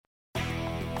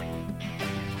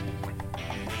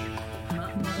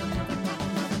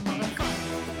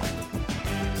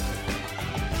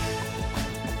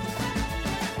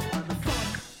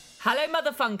Hello,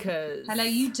 motherfunkers. Hello,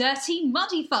 you dirty,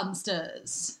 muddy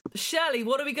funsters. Shirley,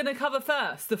 what are we going to cover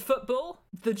first? The football?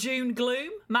 The June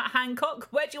gloom? Matt Hancock?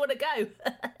 Where do you want to go?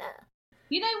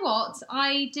 You know what?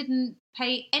 I didn't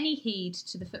pay any heed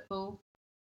to the football.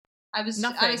 I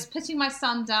was putting my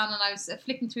son down and I was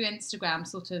flicking through Instagram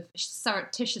sort of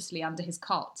surreptitiously under his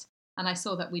cot, and I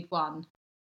saw that we'd won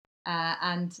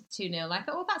and 2-0. I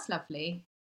thought, oh, that's lovely.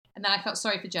 And then I felt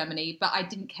sorry for Germany, but I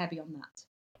didn't care beyond that.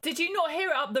 Did you not hear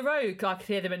it up the road? I could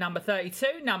hear them at number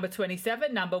 32, number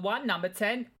 27, number 1, number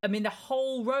 10. I mean, the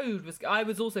whole road was... I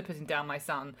was also putting down my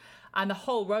son, and the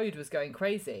whole road was going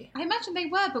crazy. I imagine they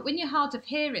were, but when you're hard of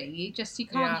hearing, you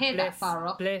can't hear that far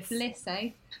off. Bliss,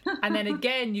 eh? And then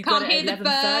again, you can't got it at 11:30. Can't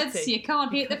hear the birds, you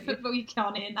can't hear the football, you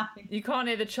can't hear nothing. You can't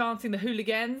hear the chanting, the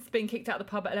hooligans being kicked out of the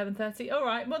pub at 11:30. All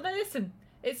right, well, then listen,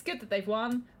 it's good that they've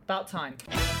won. About time.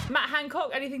 Matt Hancock,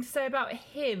 anything to say about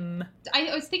him?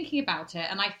 I was thinking about it,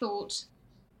 and I thought,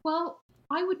 well,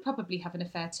 I would probably have an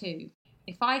affair too.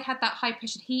 If I had that high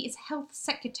pressure, he is health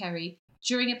secretary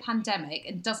during a pandemic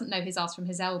and doesn't know his ass from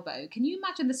his elbow. Can you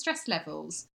imagine the stress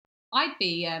levels? I'd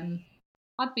be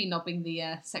knobbing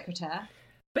the secretary.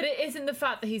 But it isn't the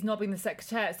fact that he's knobbing the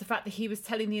secretary, it's the fact that he was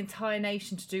telling the entire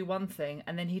nation to do one thing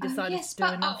and then he decided to do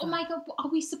another. Oh my God, are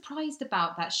we surprised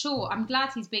about that? Sure, I'm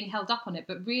glad he's being held up on it,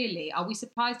 but really, are we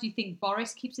surprised? Do you think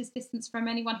Boris keeps his distance from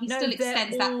anyone? He still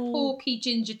extends that porky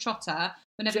ginger trotter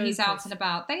whenever he's out and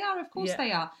about. They are, of course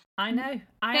they are. I know.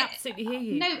 I absolutely hear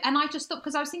you. No, and I just thought,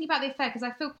 because I was thinking about the affair, because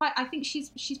I think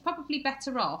she's probably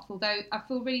better off, although I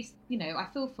feel really, I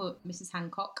feel for Mrs.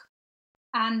 Hancock.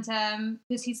 And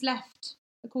because he's left,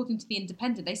 according to The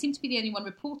Independent, they seem to be the only one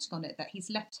reporting on it, that he's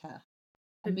left her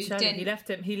and moved in.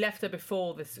 He left her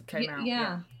before this came out.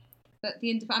 Yeah. But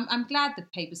I'm glad the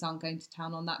papers aren't going to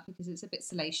town on that, because it's a bit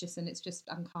salacious and it's just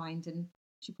unkind, and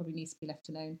she probably needs to be left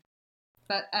alone.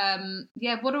 But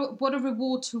what a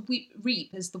reward to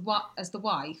reap as the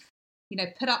wife,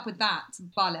 put up with that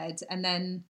ballad and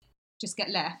then just get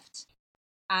left.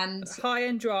 And high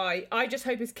and dry. I just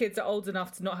hope his kids are old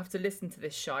enough to not have to listen to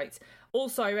this shite.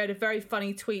 Also, I read a very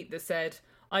funny tweet that said,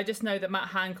 I just know that Matt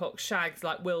Hancock shags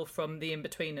like Will from The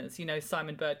Inbetweeners,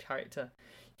 Simon Bird character.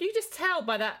 You can just tell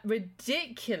by that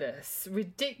ridiculous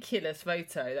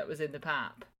photo that was in the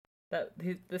pap,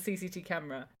 the CCTV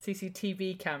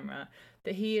camera,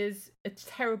 that he is a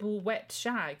terrible wet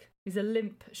shag. He's a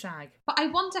limp shag. But I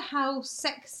wonder how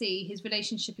sexy his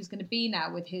relationship is going to be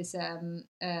now with his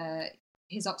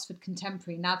Oxford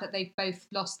contemporary, now that they've both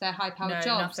lost their high-powered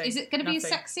jobs. Nothing, is it going to be as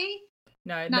sexy?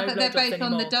 No, now that they're both anymore.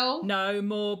 On the dole? No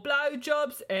more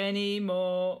blowjobs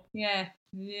anymore. Yeah,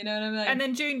 you know what I mean? And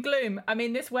then June gloom. I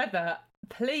mean, this weather,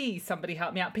 please, somebody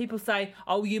help me out. People say,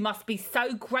 oh, you must be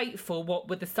so grateful, what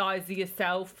with the size of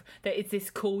yourself, that it's this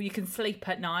cool, you can sleep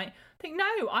at night. I think,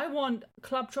 no, I want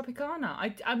Club Tropicana.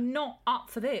 I'm not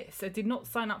up for this. I did not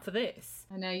sign up for this.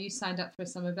 I know, you signed up for a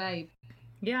summer babe.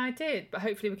 Yeah, I did, but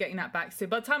hopefully we're getting that back soon.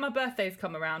 By the time our birthdays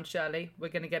come around, Shirley, we're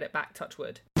going to get it back, touch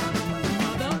wood.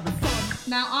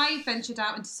 Now, I ventured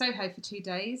out into Soho for 2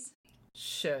 days.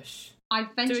 Shush. I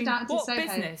ventured out into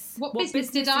Soho. What business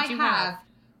did I have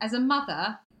as a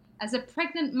mother, as a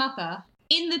pregnant mother,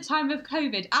 in the time of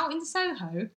COVID, out in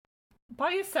Soho?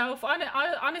 By yourself,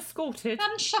 unescorted.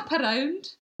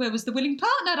 Unchaperoned. Where was the willing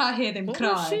partner, I hear them cry?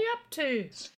 What was she up to?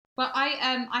 Well,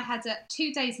 I had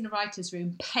 2 days in a writer's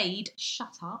room, paid,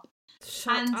 shut up.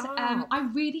 I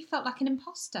really felt like an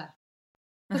imposter.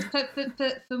 For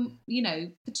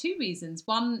 2 reasons.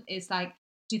 One is like,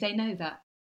 do they know that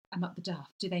I'm up the duff?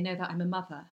 Do they know that I'm a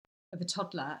mother of a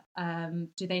toddler?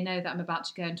 Do they know that I'm about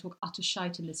to go and talk utter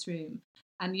shite in this room?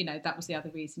 And, that was the other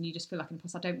reason. You just feel like an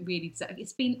imposter. I don't really...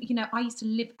 It's been, I used to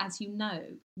live, as you know,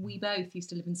 we both used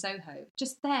to live in Soho,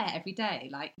 just there every day,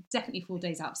 like definitely 4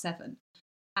 days out of 7.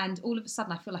 And all of a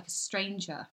sudden I feel like a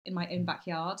stranger in my own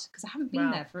backyard, because I haven't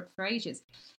been there for ages.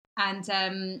 And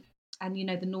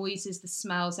the noises, the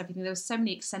smells, everything. There were so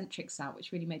many eccentrics out,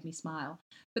 which really made me smile.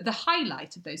 But the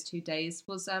highlight of those 2 days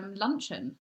was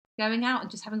luncheon, going out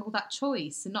and just having all that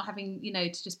choice and not having,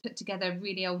 to just put together a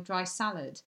really old dry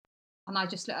salad. And I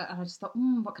just thought,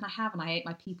 what can I have? And I ate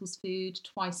my people's food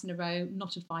twice in a row,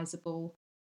 not advisable.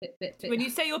 Bit. When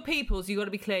you say your peoples, you got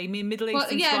to be clear. You mean Middle East?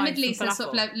 Well, yeah, Middle East, sort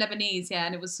of Lebanese, yeah.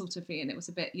 And it was sort of, and it was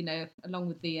a bit, along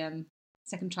with the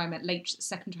late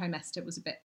second trimester, it was a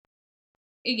bit.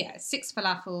 Yeah, 6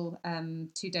 falafel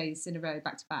 2 days in a row,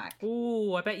 back to back.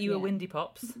 Oh, I bet you were Windy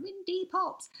Pops. Windy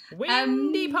Pops.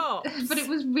 Windy Pops. But it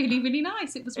was really, really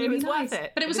nice. It was really nice. Worth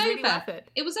it. But it was over. Really worth it.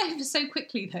 It was over so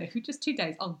quickly, though. Just 2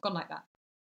 days. Oh, gone like that.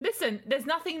 Listen, there's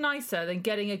nothing nicer than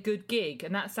getting a good gig,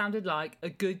 and that sounded like a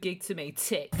good gig to me.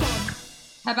 Tick.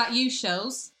 How about you,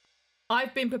 Shells?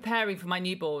 I've been preparing for my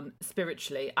newborn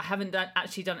spiritually. I haven't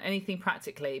actually done anything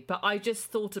practically, but I just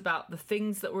thought about the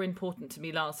things that were important to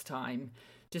me last time,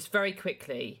 just very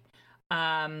quickly.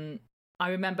 I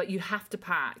remember you have to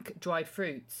pack dried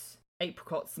fruits,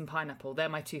 apricots and pineapple. They're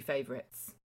my two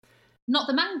favourites. Not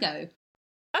the mango.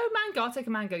 Oh, mango. I'll take a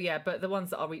mango, yeah, but the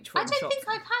ones that I'll reach for I in don't shops. think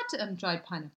I've had dried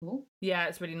pineapple. Yeah,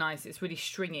 it's really nice. It's really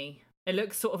stringy. It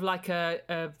looks sort of like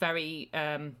a very...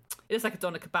 it looks like a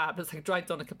doner kebab. It's like a dried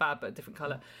doner kebab, but a different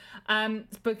colour.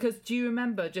 Because do you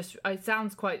remember, it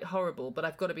sounds quite horrible, but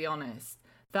I've got to be honest,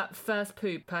 that first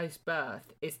poo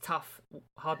post-birth is tough,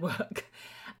 hard work.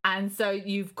 And so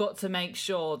you've got to make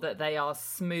sure that they are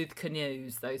smooth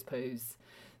canoes, those poos.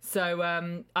 So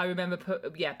I remember,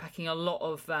 packing a lot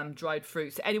of dried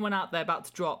fruits. So anyone out there about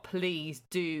to drop, please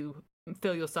do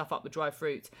fill yourself up with dry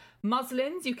fruits.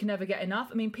 Muslins, you can never get enough.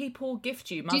 I mean, people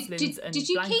gift you muslins and blankets. Did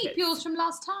you keep yours from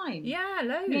last time? Yeah,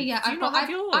 loads. Yeah. Do you not have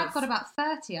yours? I've got about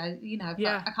 30.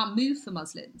 I can't move for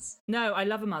muslins. No, I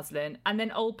love a muslin. And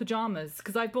then old pyjamas,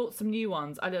 because I bought some new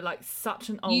ones. I look like such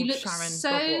an old Sharon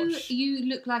Bogwash. You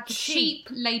look like a cheap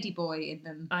ladyboy in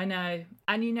them. I know.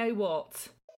 And you know what?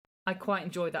 I quite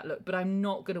enjoy that look, but I'm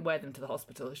not going to wear them to the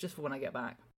hospital. It's just for when I get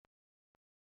back.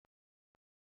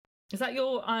 Is that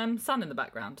your son in the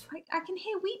background? I can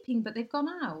hear weeping, but they've gone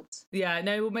out. Yeah,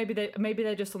 no, well, maybe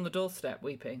they're just on the doorstep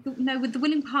weeping. No, with the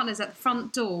willing partners at the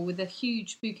front door with a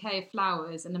huge bouquet of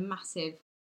flowers and a massive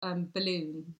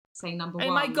balloon saying number 1.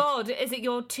 Oh my God, is it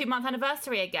your 2-month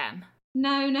anniversary again?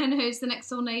 No, it's the next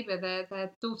door neighbour.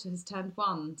 Their daughter has turned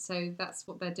 1, so that's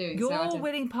what they're doing. Your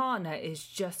willing partner is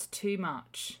just too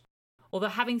much. Although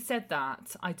having said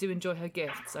that, I do enjoy her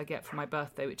gifts I get for my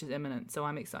birthday, which is imminent, so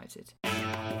I'm excited.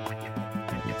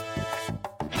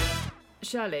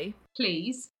 Shirley,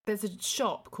 please. There's a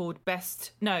shop called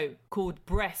Breast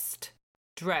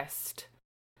Dressed,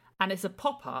 and it's a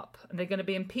pop-up, and they're going to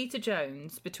be in Peter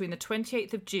Jones between the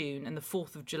 28th of June and the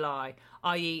 4th of July,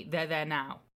 i.e. they're there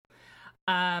now.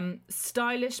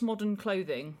 Stylish modern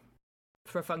clothing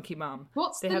for a funky mum.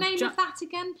 What's the name of that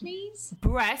again, please?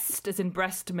 Breast, as in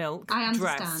breast milk. I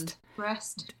understand.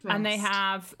 Breast dressed. And they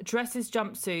have dresses,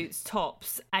 jumpsuits,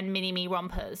 tops, and mini-me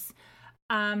rompers.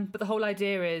 But the whole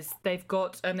idea is they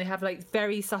have like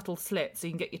very subtle slits so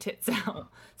you can get your tits out.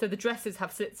 So the dresses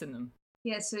have slits in them.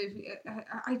 Yeah, so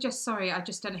I just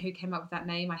don't know who came up with that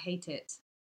name. I hate it.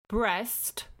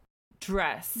 Breast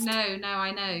Dressed. No,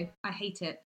 I know. I hate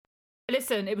it.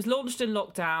 Listen, it was launched in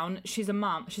lockdown. She's a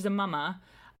mama.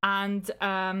 And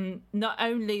not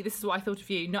only, this is what I thought of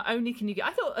you, not only can you get,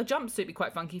 I thought a jumpsuit would be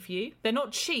quite funky for you. They're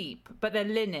not cheap, but they're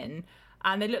linen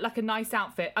and they look like a nice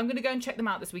outfit. I'm going to go and check them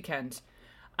out this weekend.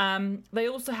 They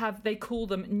also they call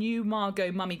them New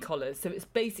Margot mummy collars. So it's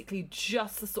basically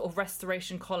just the sort of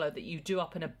restoration collar that you do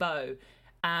up in a bow.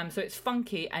 So it's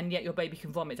funky and yet your baby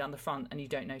can vomit down the front and you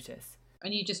don't notice.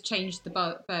 And you just change the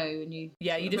bow and you...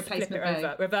 Yeah, you just flip it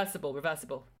over.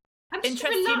 Reversible. I'm just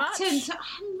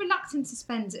I'm reluctant to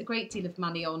spend a great deal of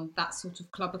money on that sort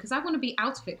of club because I want to be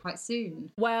out of it quite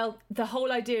soon. Well, the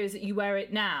whole idea is that you wear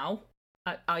it now,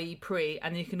 i.e. pre,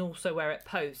 and you can also wear it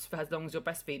post for as long as you're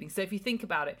breastfeeding. So if you think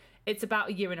about it, it's about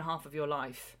 1.5 years of your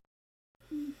life.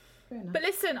 Fair enough. But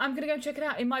listen, I'm going to go and check it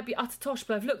out. It might be utter tosh,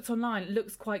 but I've looked online. It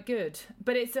looks quite good.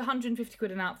 But it's 150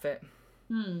 quid an outfit.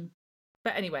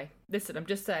 But anyway, listen, I'm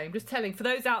just telling, for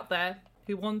those out there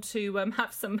who want to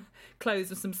have some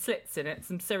clothes with some slits in it,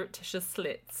 some surreptitious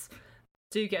slits,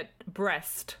 do get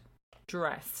Breast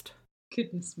Dressed.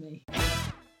 Goodness me.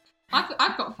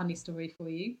 I've got a funny story for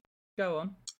you. Go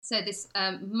on. So this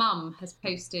mum has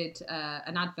posted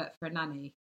an advert for a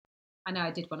nanny. I know I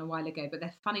did one a while ago, but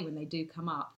they're funny when they do come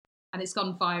up. And it's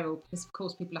gone viral because, of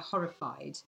course, people are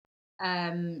horrified.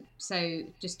 So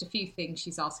just a few things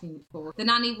she's asking for. The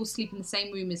nanny will sleep in the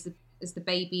same room as the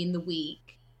baby in the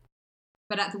week,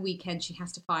 but at the weekend she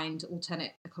has to find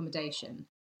alternate accommodation.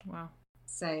 Wow.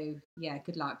 So yeah,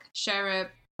 good luck. Share a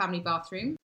family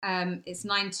bathroom. It's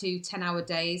 9 to 10 hour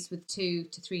days with 2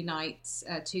 to 3 nights,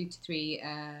 2 to 3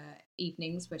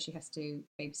 evenings where she has to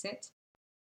babysit.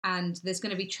 And there's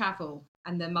going to be travel.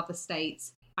 And the mother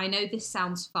states, I know this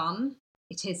sounds fun.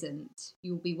 It isn't.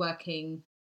 You'll be working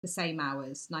the same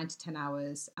hours, 9 to 10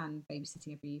 hours, and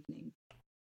babysitting every evening.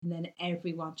 And then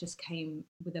everyone just came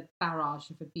with a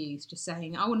barrage of abuse, just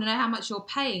saying, I want to know how much you're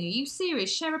paying. Are you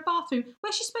serious? Share a bathroom.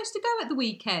 Where's she supposed to go at the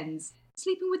weekends?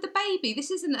 Sleeping with the baby. This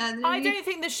isn't I don't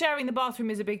think that sharing the bathroom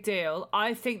is a big deal.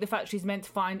 I think the fact she's meant to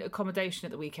find accommodation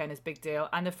at the weekend is a big deal.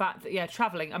 And the fact that,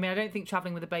 travelling. I mean, I don't think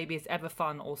travelling with a baby is ever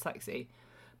fun or sexy.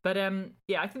 But, I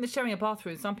think that sharing a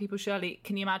bathroom, some people, Shirley,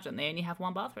 can you imagine? They only have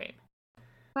one bathroom.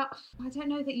 But I don't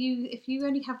know that if you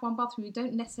only have one bathroom, you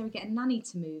don't necessarily get a nanny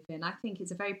to move in. I think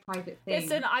it's a very private thing.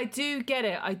 Listen, I do get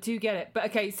it. But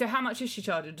okay, so how much is she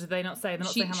charging? Do they not say? They're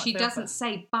not saying how much. She doesn't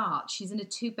say, but she's in a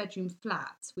 2-bedroom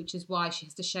flat, which is why she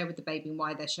has to share with the baby and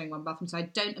why they're sharing one bathroom. So I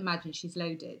don't imagine she's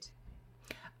loaded.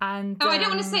 And I don't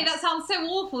want to say that sounds so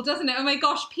awful, doesn't it? Oh my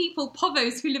gosh,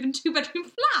 povos who live in 2-bedroom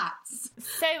flats.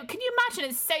 So can you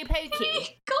imagine? It's so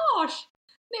pokey. Gosh,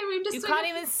 no room to You swing. can't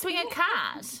even swing a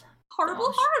cat.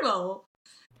 Horrible.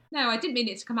 No, I didn't mean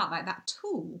it to come out like that at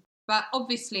all. But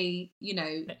obviously,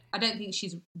 I don't think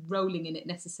she's rolling in it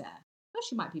necessarily. Well,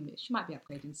 she might be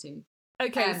upgrading soon.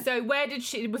 Okay, so where did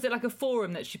she? Was it like a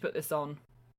forum that she put this on?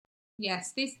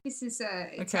 Yes, this is.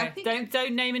 Okay, I think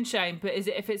don't name and shame. But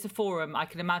if it's a forum, I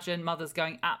can imagine mothers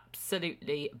going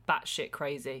absolutely batshit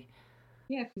crazy.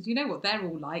 Yeah, because you know what they're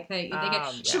all like. They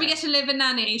go, should we get a live-in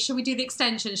nanny? Should we do the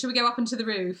extension? Should we go up into the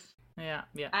roof? Yeah.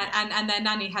 And their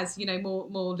nanny has,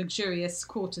 more luxurious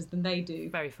quarters than they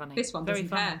do. Very funny. This one doesn't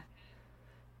care.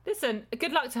 Listen,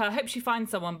 good luck to her. I hope she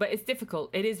finds someone, but it's difficult.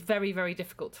 It is very, very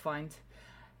difficult to find.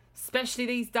 Especially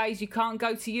these days, you can't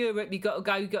go to Europe. You've got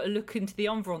to look into the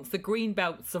environs, the green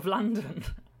belts of London.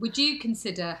 Would you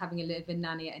consider having a live-in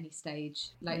nanny at any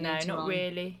stage? No, not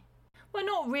really. Well,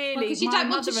 not really. Because you don't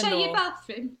want to share your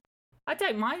bathroom. I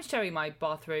don't mind sharing my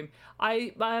bathroom.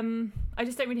 I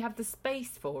just don't really have the space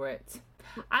for it.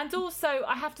 And also,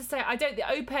 I have to say,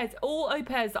 all au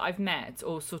pairs that I've met,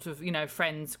 or sort of,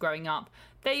 friends growing up,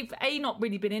 they've A, not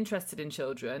really been interested in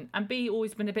children, and B,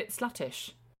 always been a bit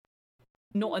sluttish.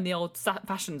 Not in the old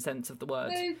fashion sense of the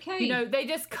word. Okay. They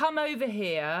just come over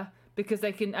here because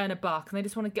they can earn a buck and they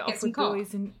just want to get off with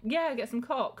boys and get some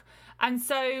cock. And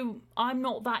so I'm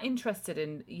not that interested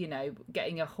in,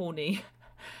 getting a horny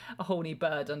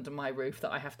bird under my roof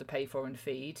that I have to pay for and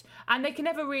feed. And they can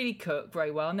never really cook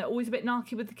very well and they're always a bit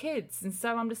narky with the kids. And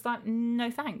so I'm just like, no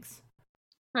thanks.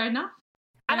 Fair enough.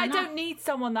 And I don't need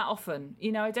someone that often.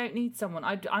 I don't need someone.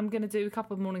 I'm going to do a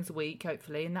couple of mornings a week,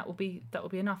 hopefully, and that will be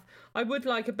enough. I would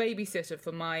like a babysitter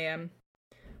for my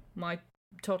my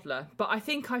toddler, but I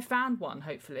think I found one,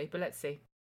 hopefully. But let's see.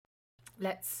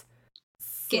 Let's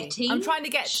see. I'm trying to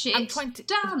get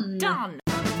done.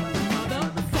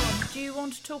 Do you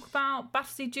want to talk about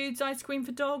Battersea Jude's ice cream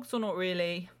for dogs or not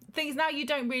really? The thing is, now you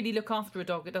don't really look after a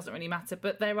dog, it doesn't really matter,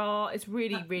 but it's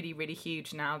really, really, really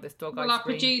huge now, this dog ice cream. Well, our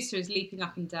producer is leaping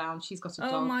up and down. She's got a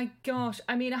dog. Oh my gosh.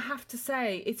 I mean, I have to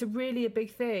say, it's really a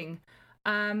big thing.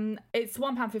 It's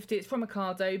 £1.50. It's from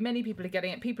Ocado. Many people are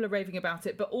getting it. People are raving about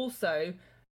it, but also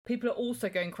people are also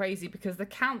going crazy because the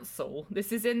council,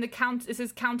 this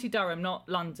is County Durham, not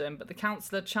London, but the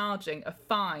council are charging a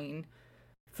fine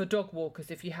for dog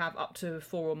walkers if you have up to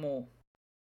 4 or more.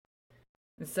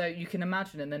 And so you can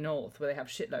imagine in the north where they have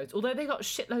shitloads. Although they got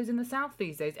shitloads in the south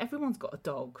these days. Everyone's got a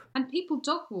dog. And people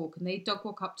dog walk, and they dog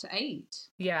walk up to 8.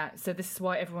 Yeah, so this is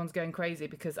why everyone's going crazy,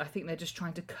 because I think they're just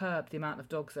trying to curb the amount of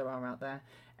dogs there are out there.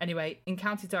 Anyway, in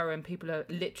County Durham, people are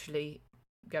literally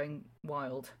going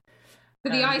wild.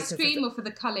 For the ice cream or for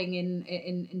the culling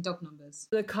in dog numbers?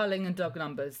 The culling and dog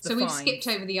numbers. So we've skipped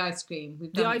over the ice cream.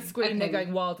 The ice cream, they're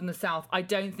going wild in the south. I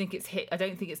don't think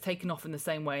it's taken off in the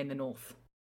same way in the north.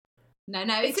 No,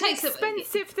 it's an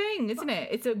expensive thing, isn't it?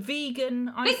 It's a vegan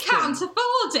ice cream. They can't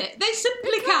afford it. They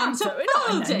simply can't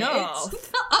afford it.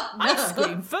 Ice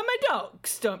cream for my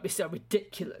dogs. Don't be so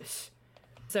ridiculous.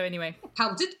 So anyway.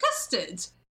 Powdered custard.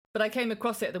 But I came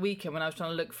across it at the weekend when I was trying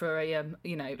to look for a,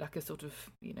 like a sort of,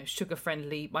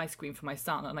 sugar-friendly ice cream for my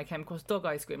son. And I came across dog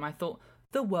ice cream. I thought,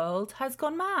 the world has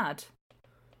gone mad.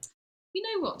 You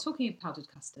know what? Talking of powdered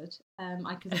custard,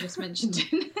 because I just mentioned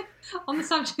it, on the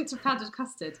subject of powdered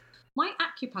custard, my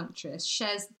acupuncturist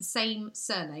shares the same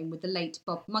surname with the late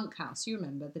Bob Monkhouse. You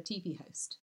remember, the TV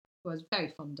host, who I was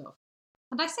very fond of.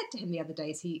 And I said to him the other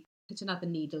day as he put another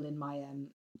needle in my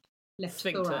left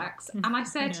thorax, and I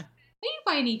said, Are you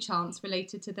by any chance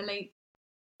related to the late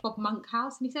Bob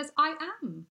Monkhouse? And he says, I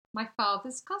am. My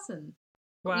father's cousin.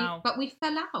 Wow. But we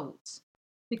fell out.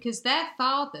 Because their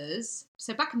fathers,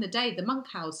 so back in the day, the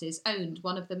Monkhouses owned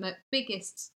one of the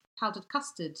biggest powdered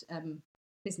custard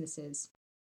businesses.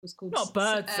 It was called Not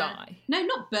Birdseye. No,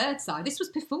 not Birdseye. This was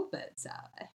before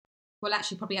Birdseye. Well,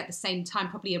 actually, probably at the same time,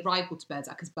 probably a rival to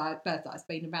Birdseye, because Birdseye's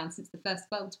been around since the First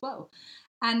World War.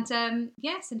 And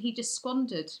yes, and he just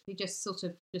squandered. He just sort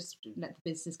of just let the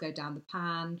business go down the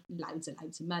pan, loads and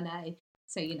loads of money.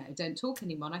 So, don't talk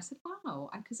anymore. And I said, wow,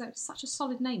 because it's such a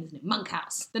solid name, isn't it?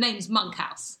 Monkhouse. The name's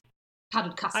Monkhouse.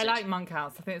 Powdered custard. I like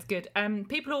Monkhouse. I think it's good.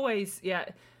 People always,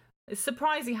 it's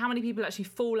surprising how many people actually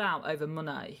fall out over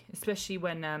money, especially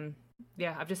when,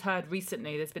 I've just heard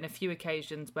recently there's been a few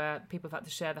occasions where people have had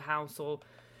to share the house or,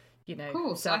 you know, of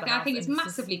course, sell the I house. think it's And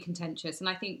massively contentious, and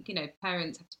I think, you know,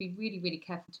 parents have to be really, really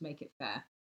careful to make it fair.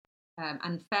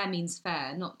 And fair means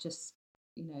fair, not just,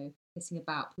 you know, pissing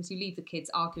about, because you leave the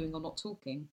kids arguing or not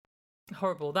talking.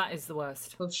 horrible. That is the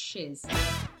worst. For shiz.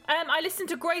 I listened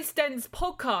to Grace Dent's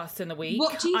podcast in the week.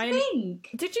 What do you think?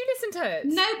 Did you listen to it?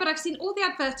 No, but I've seen all the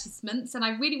advertisements and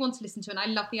I really want to listen to it, and I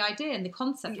love the idea and the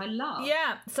concept. I love.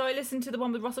 Yeah, so I listened to the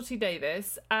one with Russell T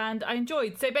Davies and I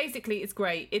enjoyed. So basically it's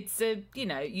great. It's you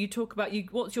know, you talk about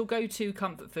what's your go-to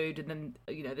comfort food, and then,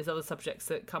 you know, there's other subjects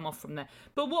that come off from there.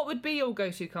 But what would be your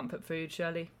go-to comfort food,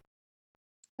 Shirley?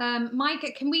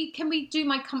 Can we do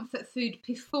my comfort food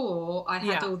before I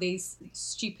had all these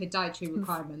stupid dietary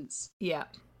requirements? Yeah.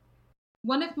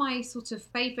 One of my sort of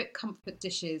favourite comfort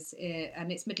dishes,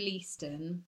 and it's Middle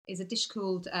Eastern, is a dish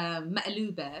called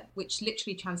ma'lube, which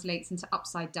literally translates into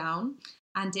upside down.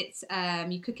 And it's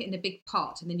you cook it in a big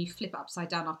pot and then you flip it upside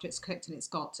down after it's cooked, and it's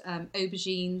got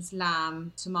aubergines,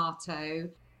 lamb, tomato,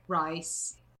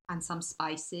 rice, and some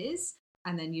spices.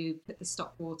 And then you put the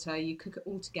stock water, you cook it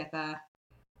all together,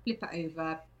 flip it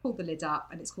over, pull the lid up,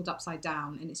 and it's called upside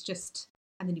down. And it's just,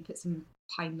 and then you put some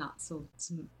pine nuts or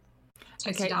some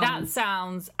toasted almonds. That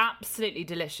sounds absolutely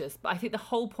delicious, but I think the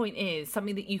whole point is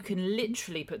something that you can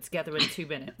literally put together in 2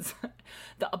 minutes.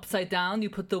 The upside down,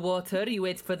 you put the water, you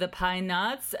wait for the pine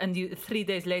nuts, and 3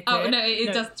 days later... Oh, no,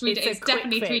 it does 3 days. It's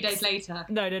definitely fix. 3 days later.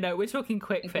 No, we're talking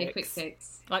quick fix. Quick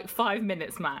fix. Like 5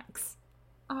 minutes max.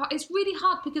 Oh, it's really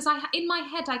hard because in my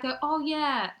head I go, oh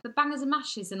yeah, the bangers and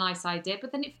mash is a nice idea,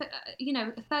 but then you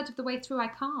know, a third of the way through I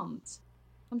can't.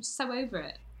 I'm just so over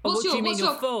it. What do you mean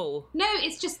you're full? No,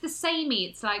 it's just the samey.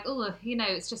 It's like, oh, you know,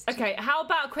 it's just... Okay, how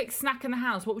about a quick snack in the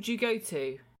house? What would you go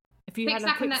to? If you had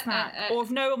a quick snack. Or if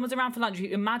no one was around for lunch,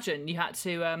 imagine you had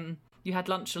to, you had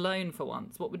lunch alone for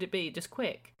once. What would it be? Just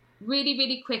quick? Really,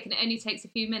 really quick, and it only takes a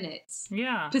few minutes.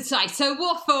 Yeah. Potato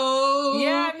waffle.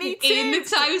 Yeah, me too. In the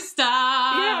toaster.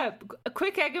 Yeah, a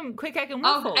quick egg and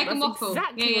waffle. Oh, egg and That's waffle.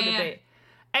 Exactly what it'd be.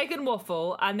 Egg and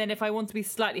waffle, and then if I want to be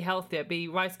slightly healthier, it'd be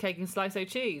rice cake and slice of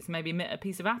cheese, maybe a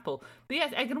piece of apple. But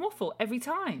yes, egg and waffle every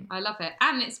time. I love it,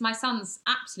 and it's my son's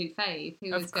absolute fave.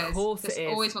 Who always goes, it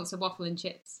is. Always wants a waffle and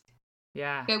chips.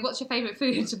 Yeah. Go, what's your favourite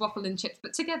food? Waffle and chips,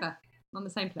 but together on the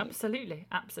same plate.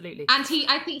 Absolutely. And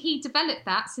I think he developed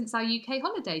that since our UK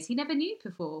holidays. He never knew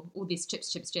before all these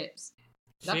chips.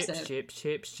 Loves it.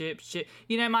 Chips.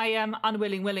 You know, my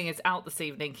unwilling willing is out this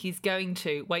evening. He's going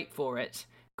to, wait for it,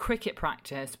 cricket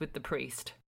practice with the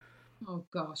priest. Oh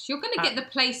gosh, you're going to get the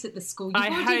place at the school.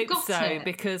 I hope so,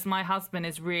 because my husband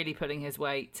is really pulling his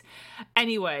weight.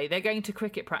 Anyway, they're going to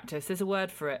cricket practice. There's a word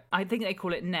for it. I think they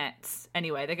call it nets.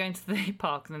 Anyway, they're going to the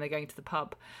park and then they're going to the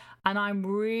pub. And I'm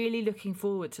really looking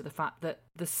forward to the fact that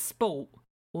the sport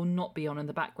will not be on in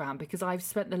the background, because I've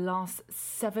spent the last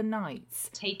 7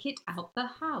 nights... Take it out the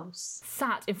house.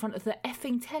 ...sat in front of the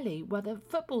effing telly where the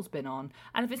football's been on.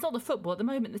 And if it's not the football, at the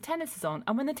moment the tennis is on.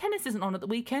 And when the tennis isn't on at the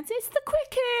weekends, it's the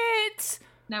cricket!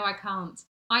 No, I can't.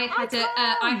 I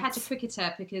had a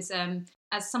cricketer because,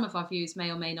 as some of our viewers may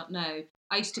or may not know,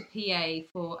 I used to PA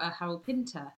for Harold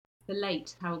Pinter, the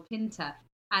late Harold Pinter.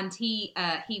 And he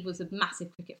was a massive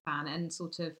cricket fan and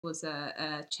sort of was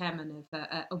a chairman of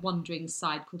a wandering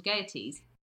side called Gaieties.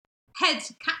 Head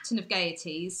captain of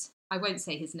Gaieties, I won't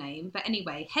say his name, but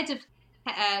anyway, captain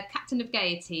of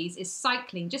Gaieties is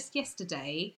cycling just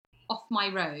yesterday off my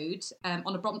road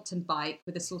on a Brompton bike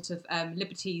with a sort of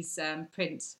Liberties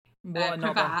print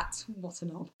cravat. What a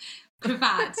knob.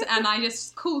 Cravat. And I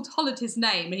just hollered his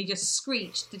name and he just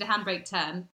screeched, did a handbrake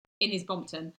turn in his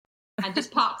Brompton. And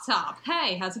just parked up.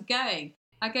 Hey, how's it going?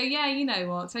 I go, yeah, you know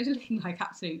what? So I was looking like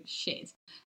absolute shit.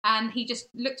 And he just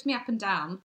looked me up and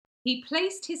down. He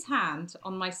placed his hand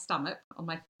on my stomach, on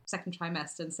my second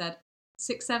trimester, and said,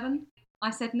 6'7"? I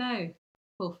said, no,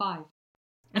 4'5".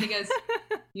 And he goes,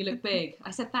 you look big. I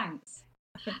said, thanks.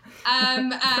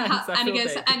 And he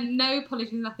goes, big. And no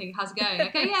apologies, nothing. How's it going? I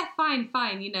go, yeah,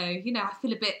 fine. You know, I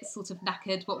feel a bit sort of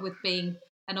knackered, what with being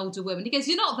an older woman. He goes,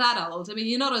 you're not that old. I mean,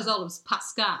 you're not as old as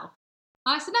Pascal.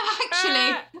 I said, no,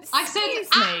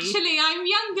 actually, I'm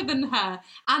younger than her.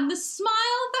 And the smile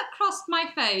that crossed my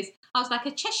face, I was like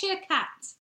a Cheshire cat.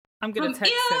 I'm going to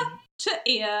text him. To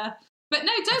ear. But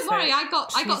no, don't worry, I got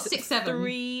 6'7".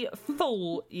 3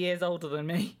 full years older than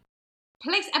me.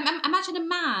 Imagine a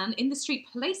man in the street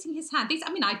placing his hand.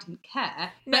 I didn't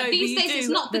care. But no, these days it's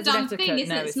not the dumb thing, is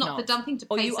it? It's not the dumb thing to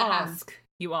place a hand.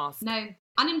 You ask. No,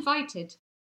 uninvited.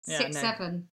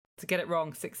 6'7". To get it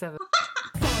wrong, 6'7".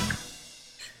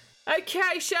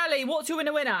 Okay, Shirley, what's your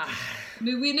winner? My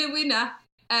winner.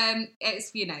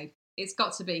 It's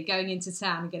got to be going into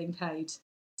town and getting paid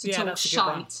to talk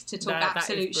shite, to talk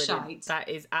absolute shite. That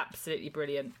is absolutely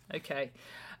brilliant. Okay.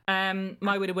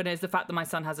 My winner is the fact that my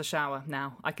son has a shower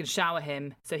now. I can shower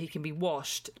him so he can be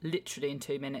washed literally in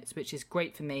 2 minutes, which is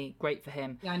great for me, great for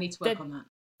him. Yeah, I need to work on that.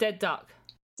 Dead duck.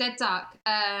 Dead duck.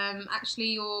 Actually,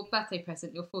 your birthday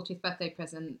present, your 40th birthday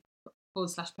present,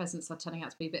 / presents are turning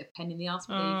out to be a bit of a pain in the arse,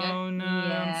 but there you go. Oh, no,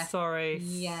 yeah. I'm sorry.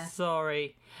 Yeah.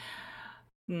 Sorry.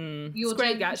 It's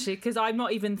great, actually, because I'm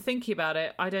not even thinking about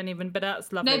it. I don't even, but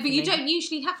that's lovely. No, but you don't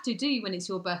usually have to, do you, when it's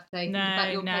your birthday? No,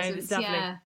 about your presents. It's lovely.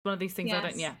 Yeah. One of these things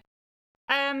I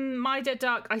don't, my dead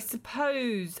duck, I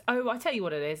suppose. Oh, I tell you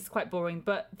what it is. It's quite boring,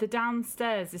 but the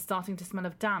downstairs is starting to smell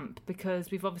of damp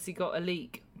because we've obviously got a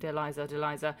leak, dear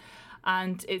Liza,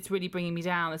 and it's really bringing me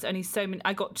down. There's only so many.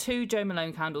 I got 2 Jo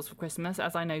Malone candles for Christmas,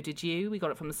 as I know did you. We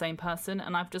got it from the same person,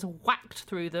 and I've just whacked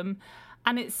through them,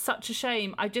 and it's such a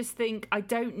shame. I just think I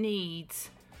don't need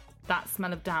that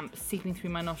smell of damp seeping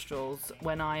through my nostrils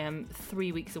when I am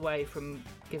 3 weeks away from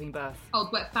giving birth.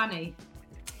 Old wet fanny.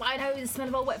 I know the smell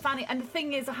of old wet fanny, and the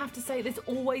thing is, I have to say, there's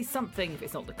always something. If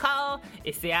it's not the car,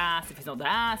 it's the ass. If it's not the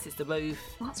ass, it's the roof.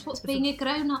 That's what being a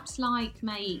grown-up's like,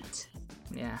 mate.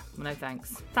 Yeah, well, no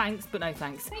thanks. Thanks, but no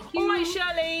thanks. Thank you. All right,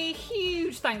 Shirley,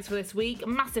 huge thanks for this week.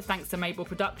 Massive thanks to Mabel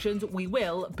Productions. We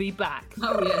will be back.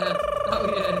 Oh, yeah.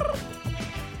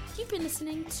 You've been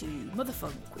listening to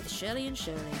Motherfunk with Shirley and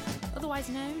Shirley, otherwise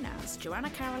known as Joanna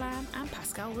Carolan and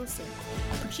Pascal Wilson,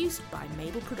 produced by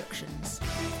Mabel Productions.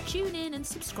 Tune in and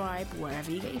subscribe wherever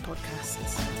you get your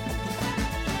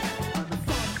podcasts.